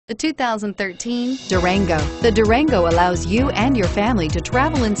The 2013 Durango. The Durango allows you and your family to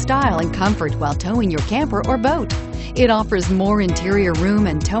travel in style and comfort while towing your camper or boat. It offers more interior room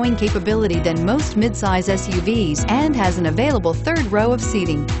and towing capability than most midsize SUVs and has an available third row of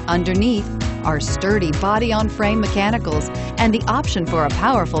seating. Underneath are sturdy body-on-frame mechanicals and the option for a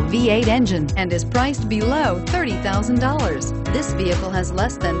powerful V8 engine, and is priced below $30,000. This vehicle has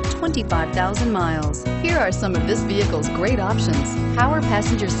less than 25,000 miles. Here are some of this vehicle's great options: power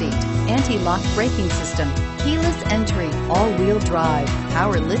passenger seat, anti-lock braking system, keyless entry, all-wheel drive,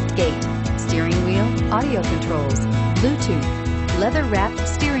 power lift gate, steering wheel audio controls, Bluetooth, leather-wrapped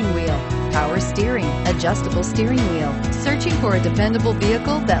steering wheel, power steering, adjustable steering wheel. Searching for a dependable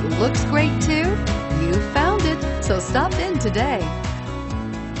vehicle that looks great too? You found it, so stop in today.